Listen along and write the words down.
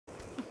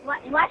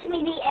Watch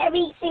me beat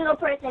every single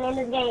person in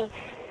this game.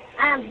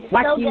 I'm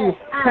Watch so you good.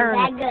 I'm turn.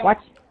 that good. Watch.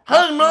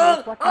 Hey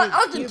man,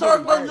 I can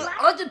talk like you.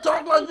 I can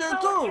talk like you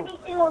too. Every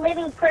single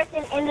living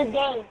person in this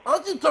game. I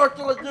can talk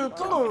like you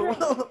too.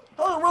 Hey,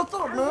 what's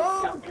up, I'm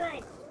man? so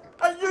good.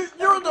 Hey,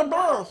 you're the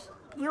boss.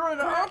 You're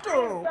the I'm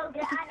auto. so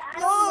good. I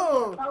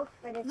don't need a post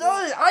for this.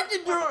 Yeah, I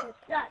can do it. You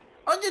suck.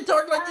 I can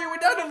talk like you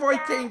without a voice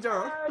changer.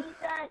 Oh, you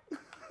suck.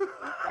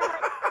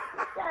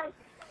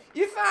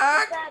 You suck. You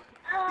suck.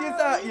 You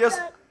suck. Yes,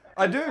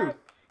 I do.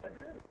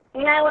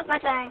 You know what's my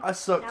time? I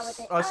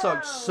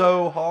suck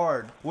so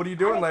hard. What are you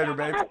doing later,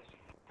 baby?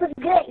 What's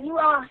good? You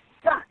all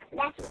suck.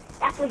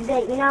 That's what's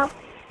good, you know?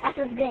 That's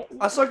what's good.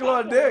 I suck a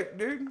lot of dick,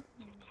 dude.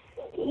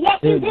 Yes,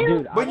 you do.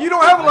 Dude, But you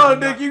don't have a lot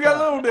of dick. You got a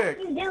little dick.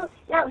 You do.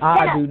 No,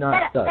 I do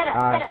not suck.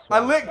 I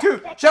lick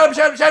too. Shut up,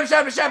 shut up, shut up,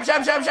 shut up, shut up, shut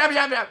up, shut up,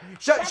 shut up,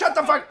 shut up. Shut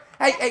the fuck.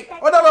 Hey.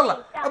 Oh,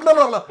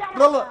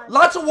 no.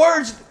 Lots of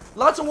words.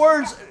 Lots of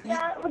words.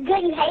 What's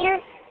good, you hater?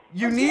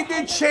 You need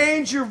to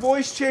change your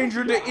voice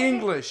changer to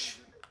English,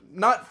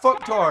 not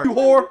fucktard. You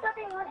whore.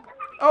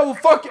 I will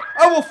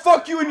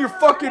fuck you in your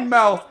fucking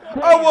mouth.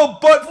 I will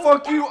butt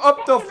fuck you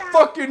up the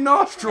fucking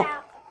nostril.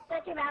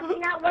 Shut your mouth. You're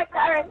not worth the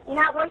earth. You're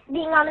not worth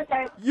being on this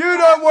earth. You're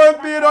not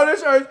worth being on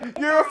this earth.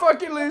 You're a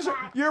fucking loser.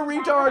 You're a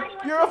retard.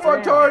 You're a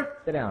fucktard.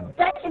 Sit down.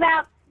 Shut your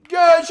mouth.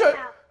 God,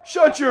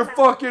 shut your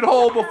fucking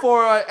hole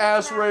before I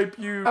ass rape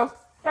you.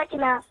 Shut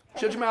your mouth.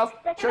 Shut your mouth.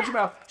 Shut your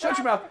mouth. Shut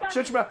your mouth.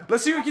 Shut your mouth.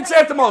 Let's see who can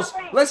say it the most.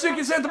 Let's see who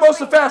can say it the most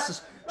the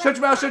fastest. Shut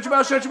your mouth. Shut your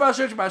mouth. Shut your mouth.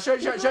 Shut your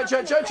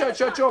mouth.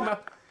 Shut your mouth.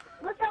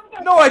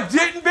 No, I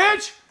didn't,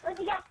 bitch.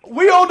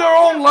 We owned our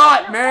own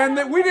lot,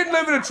 man. We didn't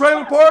live in a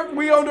trailer park.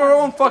 We owned our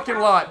own fucking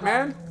lot,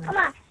 man. Come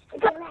on.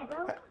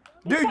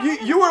 Dude,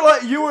 you were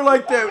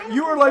like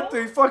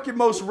the fucking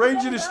most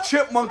ragingest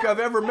chipmunk I've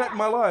ever met in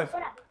my life.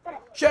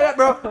 Shut up,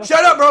 bro.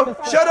 Shut up, bro.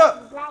 Shut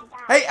up.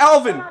 Hey,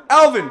 Alvin,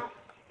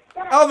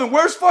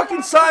 where's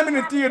fucking Simon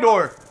and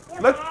Theodore?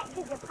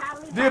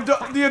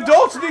 The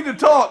adults need to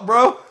talk,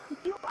 bro.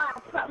 You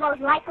are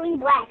most likely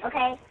black,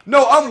 okay?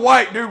 No, I'm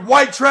white, dude.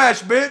 White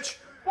trash, bitch.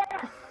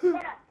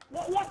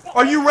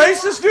 Are you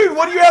racist, dude?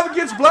 What do you have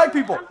against black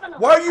people?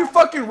 Why are you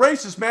fucking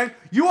racist, man?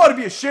 You ought to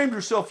be ashamed of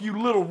yourself,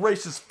 you little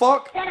racist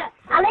fuck.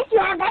 I'll let you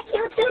have that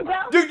kill too, bro.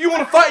 Dude, you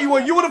want to fight? You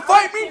want to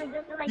fight me?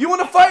 You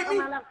want to fight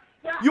me?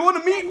 You want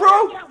to meet,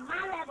 bro?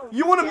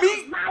 You want to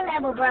meet? My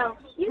level, bro.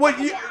 What?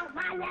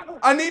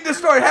 I need to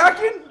start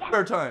hacking?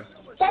 Fair time.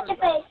 Shut your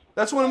face.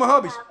 That's one of my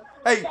hobbies.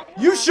 Hey,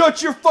 you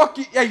shut your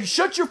fucking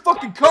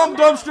cum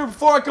dumpster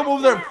before I come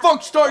over there and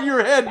fuck start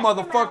your head,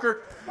 motherfucker.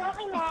 Don't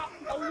be mad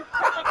that you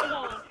suck at the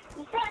game.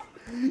 You suck.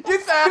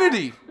 Get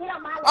virginity.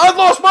 I've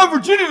lost my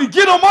virginity.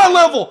 Get on my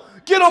level.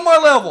 Get on my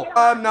level.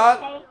 I'm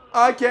not.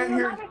 I can't hear.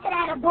 Your mother could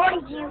have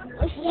aborted you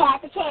if she had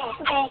the chance,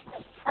 okay?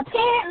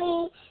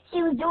 Apparently,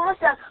 she was doing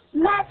some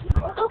mess.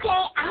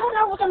 Okay, I don't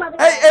know what your mother.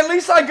 Hey, at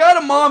least I got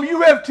a mom.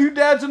 You have two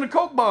dads in a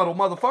Coke bottle,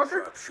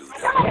 motherfucker.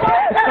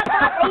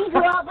 You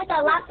grew up with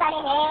a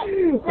lopsided head.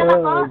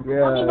 Don't be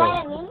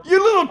mad at me.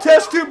 You little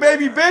test tube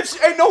baby bitch.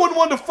 Ain't no one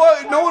wanted to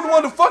fuck. No one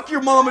wanted to fuck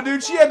your mama,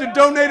 dude. She had to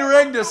donate her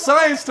egg to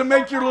science to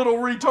make your little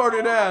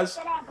retarded ass.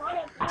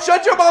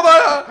 Shut your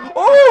mama.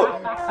 Oh.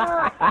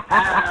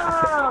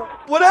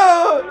 What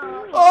up?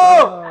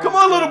 Oh, come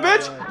on, little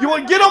bitch. You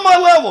want get on my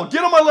level?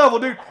 Get on my level,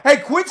 dude. Hey,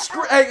 quit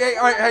Hey,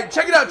 all right, hey,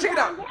 check it out.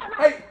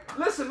 Hey,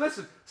 listen.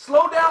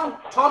 Slow down,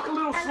 talk a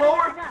little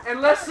slower,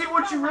 and let's see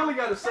what you really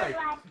got to say.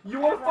 You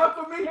want to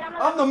fuck with me?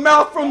 I'm the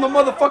mouth from the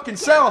motherfucking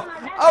South.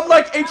 I'm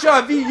like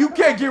HIV. You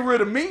can't get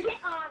rid of me.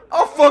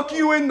 I'll fuck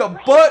you in the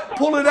butt,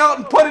 pull it out,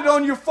 and put it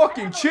on your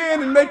fucking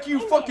chin and make you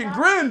fucking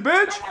grin,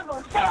 bitch.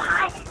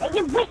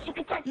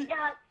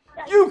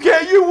 You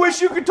can't. You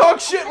wish you could talk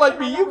shit like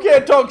me. You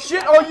can't talk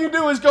shit. All you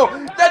do is go,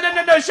 no,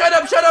 shut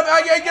up.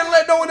 I ain't gonna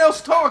let no one else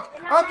talk.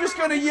 I'm just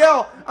gonna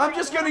yell.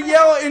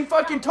 And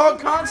fucking talk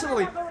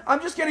constantly.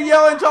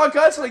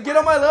 Get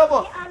on my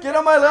level. Get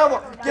on my level.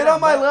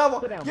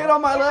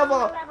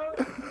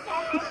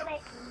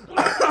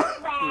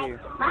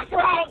 My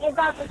swag is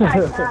off the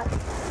charts,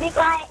 Be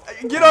quiet.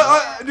 Get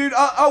on, dude.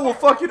 I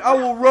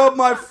will rub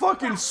my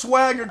fucking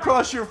swag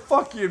across your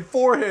fucking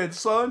forehead,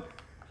 son.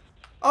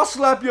 I'll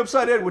slap you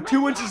upside the head with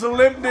 2 inches of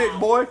limp dick,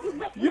 boy.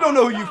 You don't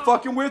know who you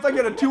fucking with. I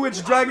got a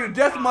 2-inch dragon of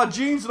death in my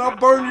jeans, and I'll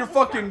burn your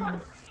fucking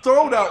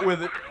throat out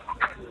with it.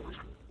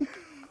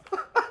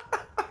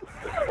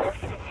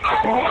 I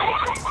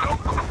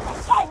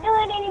can't do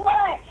it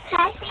anymore.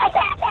 I'm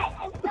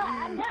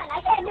done. I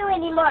can't do it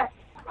anymore.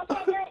 I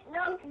can't do it.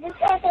 No, just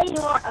can't say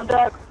anymore. I'm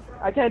done.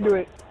 I can't do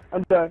it.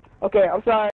 I'm done. Okay, I'm sorry.